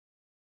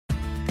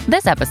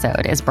This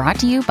episode is brought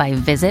to you by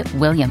Visit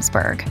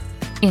Williamsburg.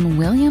 In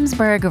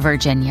Williamsburg,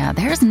 Virginia,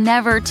 there's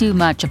never too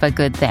much of a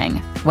good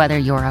thing. Whether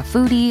you're a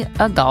foodie,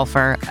 a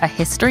golfer, a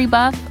history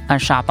buff, a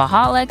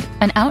shopaholic,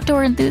 an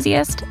outdoor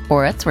enthusiast,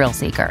 or a thrill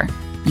seeker,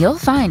 you'll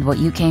find what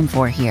you came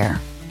for here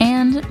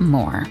and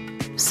more.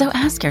 So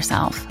ask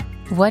yourself,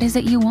 what is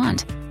it you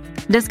want?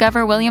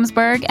 Discover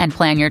Williamsburg and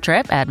plan your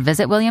trip at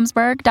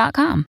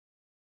visitwilliamsburg.com.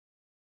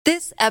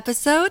 This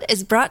episode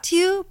is brought to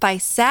you by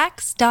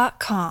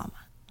Sax.com.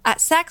 At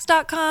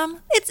Sax.com,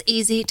 it's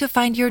easy to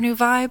find your new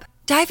vibe.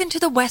 Dive into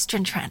the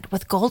Western trend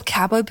with gold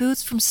cowboy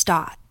boots from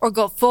Stott, or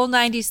go full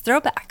 90s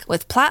throwback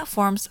with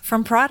platforms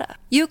from Prada.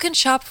 You can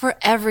shop for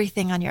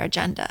everything on your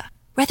agenda,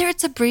 whether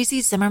it's a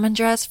breezy Zimmermann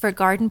dress for a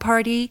garden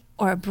party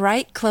or a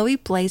bright Chloe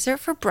blazer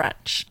for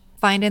brunch.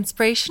 Find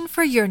inspiration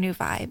for your new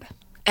vibe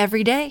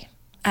every day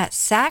at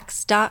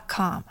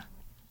Sax.com.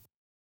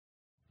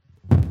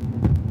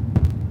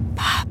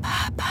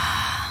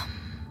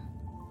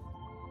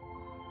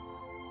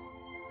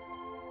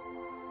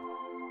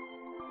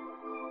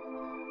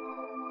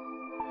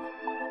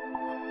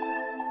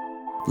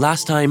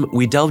 Last time,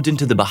 we delved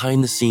into the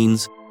behind the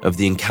scenes of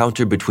the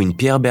encounter between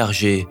Pierre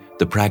Bergé,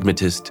 the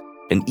pragmatist,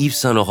 and Yves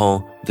Saint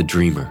Laurent, the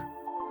dreamer.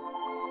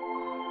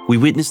 We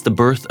witnessed the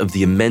birth of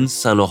the immense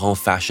Saint Laurent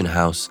fashion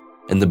house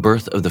and the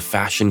birth of the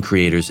fashion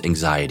creator's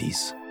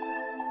anxieties.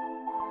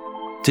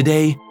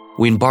 Today,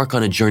 we embark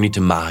on a journey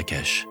to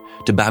Marrakech,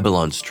 to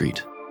Babylon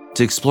Street,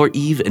 to explore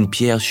Yves and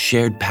Pierre's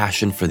shared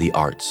passion for the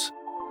arts.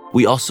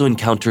 We also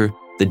encounter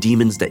the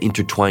demons that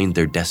intertwined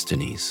their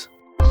destinies.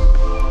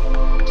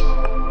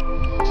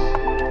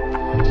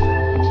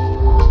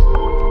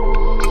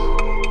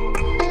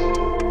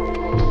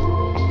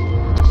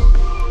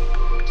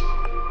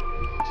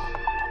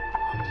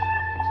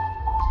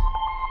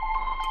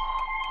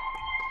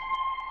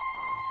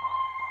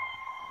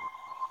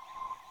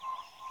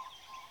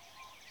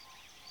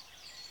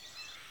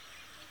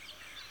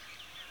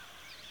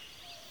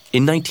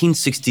 In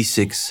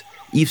 1966,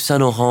 Yves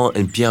Saint Laurent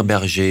and Pierre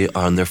Bergé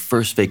are on their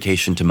first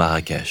vacation to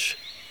Marrakech.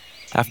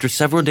 After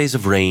several days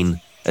of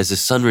rain, as the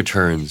sun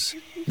returns,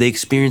 they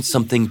experience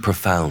something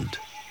profound,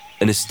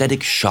 an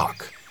aesthetic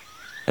shock,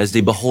 as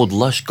they behold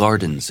lush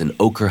gardens and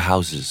ochre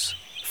houses,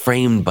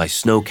 framed by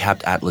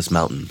snow-capped Atlas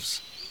Mountains.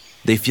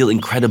 They feel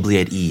incredibly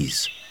at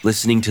ease,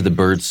 listening to the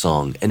bird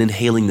song and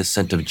inhaling the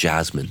scent of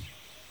jasmine.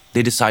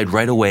 They decide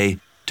right away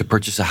to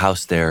purchase a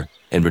house there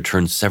and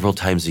return several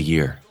times a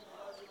year.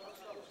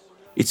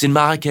 It's in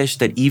Marrakech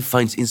that Yves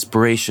finds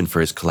inspiration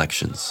for his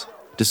collections,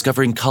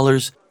 discovering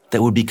colors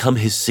that would become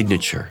his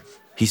signature.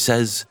 He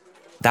says,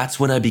 "That's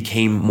when I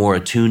became more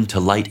attuned to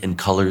light and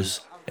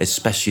colors,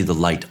 especially the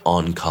light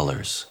on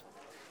colors."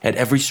 At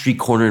every street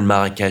corner in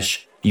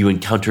Marrakech, you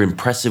encounter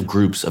impressive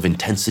groups of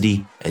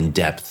intensity and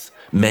depth,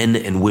 men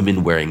and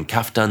women wearing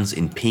kaftans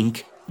in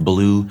pink,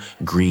 blue,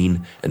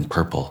 green, and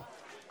purple.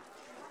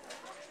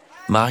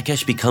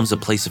 Marrakech becomes a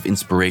place of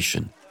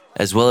inspiration,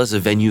 as well as a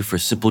venue for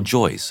simple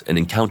joys and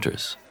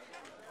encounters.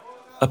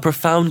 A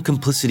profound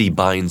complicity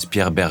binds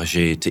Pierre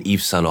Bergé to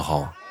Yves Saint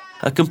Laurent,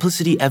 a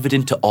complicity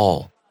evident to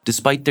all,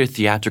 despite their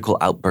theatrical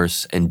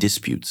outbursts and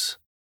disputes.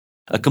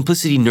 A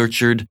complicity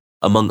nurtured,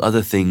 among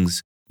other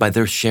things, by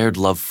their shared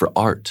love for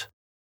art.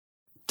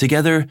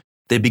 Together,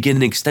 they begin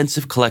an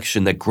extensive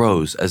collection that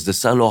grows as the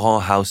Saint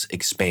Laurent house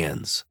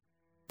expands.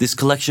 This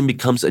collection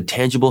becomes a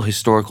tangible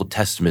historical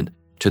testament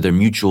to their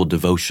mutual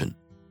devotion.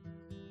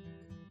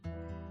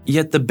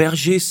 Yet the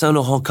Bergé-Saint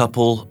Laurent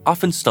couple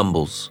often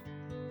stumbles.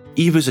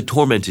 Yves is a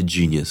tormented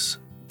genius.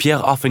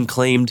 Pierre often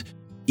claimed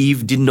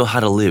Yves didn't know how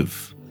to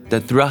live,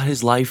 that throughout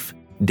his life,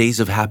 days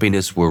of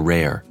happiness were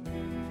rare.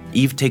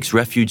 Yves takes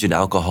refuge in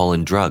alcohol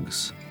and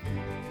drugs.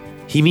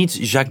 He meets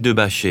Jacques de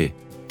Bachet,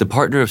 the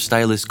partner of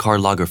stylist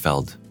Karl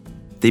Lagerfeld.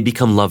 They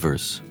become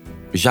lovers.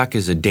 Jacques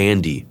is a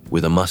dandy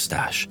with a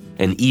mustache,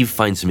 and Yves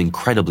finds him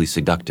incredibly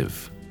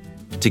seductive.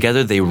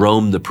 Together they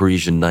roam the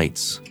Parisian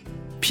nights.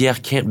 Pierre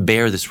can't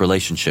bear this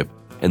relationship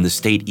and the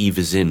state Yves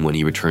is in when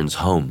he returns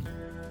home.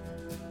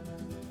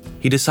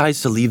 He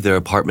decides to leave their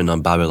apartment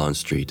on Babylon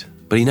Street,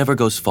 but he never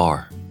goes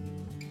far.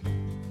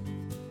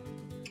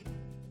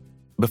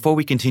 Before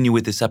we continue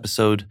with this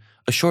episode,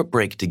 a short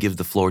break to give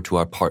the floor to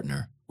our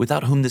partner,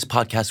 without whom this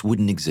podcast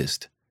wouldn't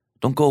exist.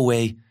 Don't go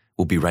away,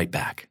 we'll be right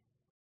back.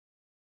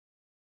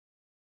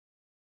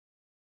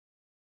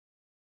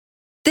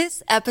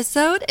 This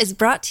episode is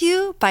brought to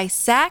you by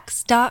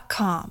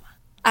Sax.com.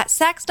 At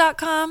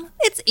Sax.com,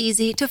 it's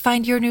easy to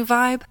find your new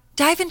vibe.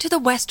 Dive into the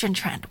Western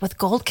trend with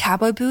gold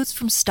cowboy boots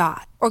from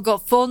Stott, or go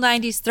full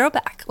 90s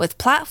throwback with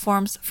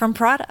platforms from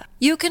Prada.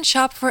 You can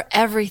shop for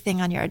everything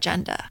on your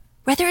agenda,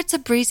 whether it's a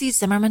breezy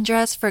Zimmermann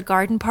dress for a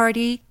garden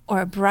party or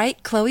a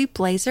bright Chloe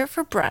blazer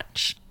for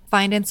brunch.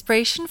 Find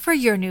inspiration for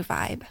your new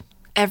vibe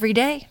every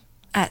day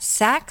at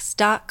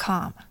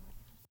Sax.com.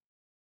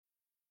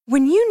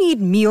 When you need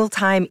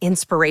mealtime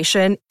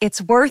inspiration, it's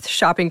worth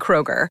shopping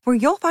Kroger, where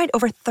you'll find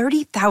over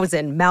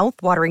 30,000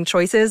 mouth-watering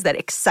choices that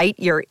excite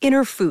your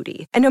inner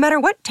foodie. And no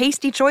matter what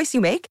tasty choice you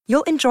make,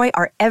 you'll enjoy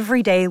our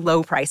everyday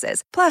low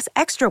prices, plus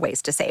extra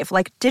ways to save,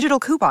 like digital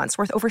coupons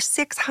worth over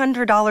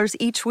 $600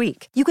 each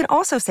week. You can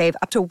also save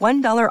up to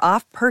 $1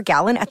 off per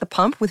gallon at the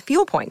pump with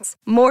fuel points.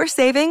 More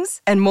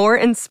savings and more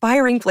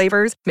inspiring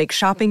flavors make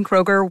shopping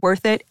Kroger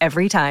worth it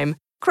every time.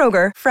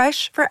 Kroger,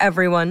 fresh for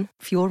everyone.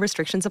 Fuel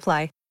restrictions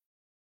apply.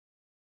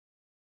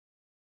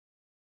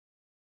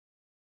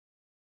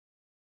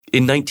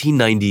 In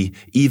 1990,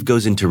 Yves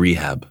goes into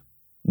rehab.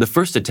 The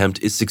first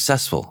attempt is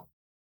successful.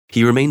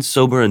 He remains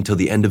sober until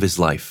the end of his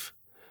life,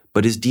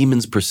 but his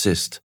demons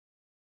persist,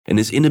 and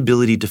his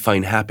inability to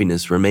find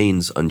happiness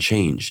remains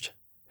unchanged.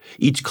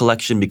 Each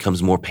collection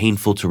becomes more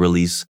painful to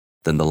release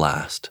than the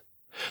last.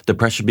 The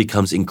pressure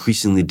becomes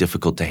increasingly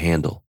difficult to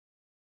handle.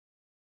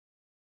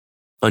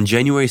 On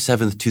January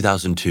 7,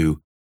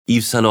 2002,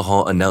 Yves Saint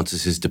Laurent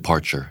announces his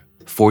departure,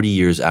 40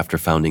 years after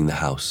founding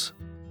the house.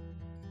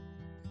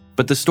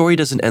 But the story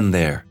doesn't end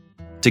there.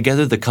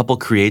 Together, the couple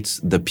creates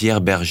the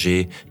Pierre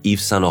Bergé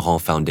Yves Saint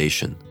Laurent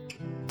Foundation.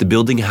 The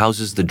building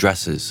houses the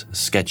dresses,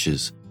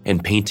 sketches,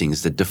 and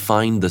paintings that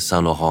define the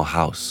Saint Laurent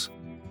house.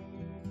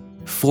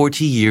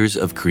 40 years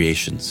of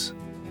creations.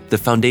 The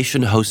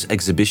foundation hosts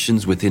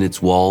exhibitions within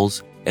its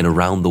walls and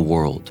around the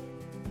world.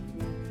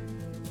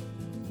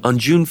 On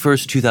June 1,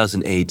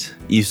 2008,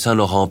 Yves Saint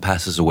Laurent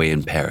passes away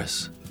in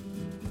Paris.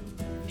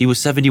 He was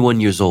 71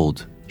 years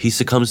old. He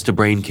succumbs to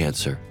brain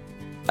cancer.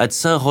 At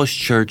Saint-Roch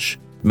Church,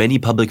 many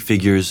public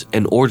figures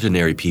and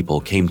ordinary people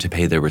came to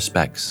pay their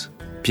respects.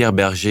 Pierre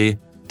Bergé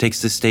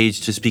takes the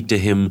stage to speak to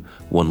him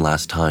one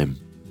last time.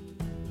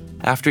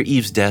 After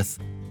Yves' death,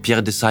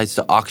 Pierre decides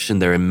to auction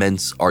their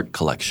immense art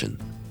collection.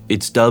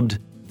 It's dubbed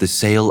the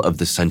Sale of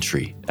the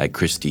Century at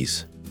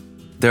Christie's.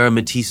 There are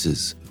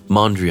Matisses,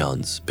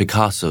 Mondrians,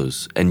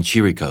 Picassos, and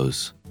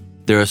Chiricos.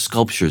 There are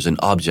sculptures and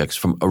objects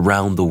from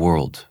around the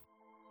world.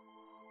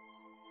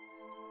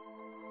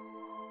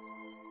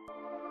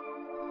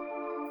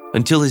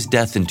 Until his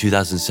death in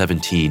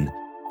 2017,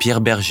 Pierre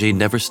Bergé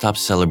never stopped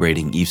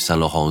celebrating Yves Saint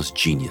Laurent's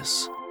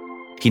genius.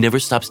 He never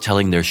stops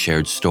telling their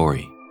shared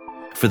story,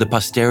 for the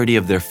posterity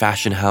of their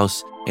fashion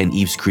house and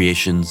Yves'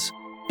 creations,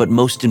 but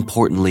most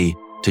importantly,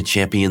 to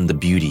champion the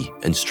beauty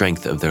and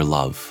strength of their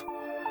love.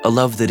 A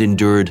love that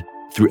endured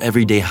through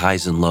everyday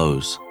highs and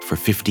lows for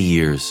 50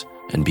 years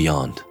and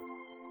beyond.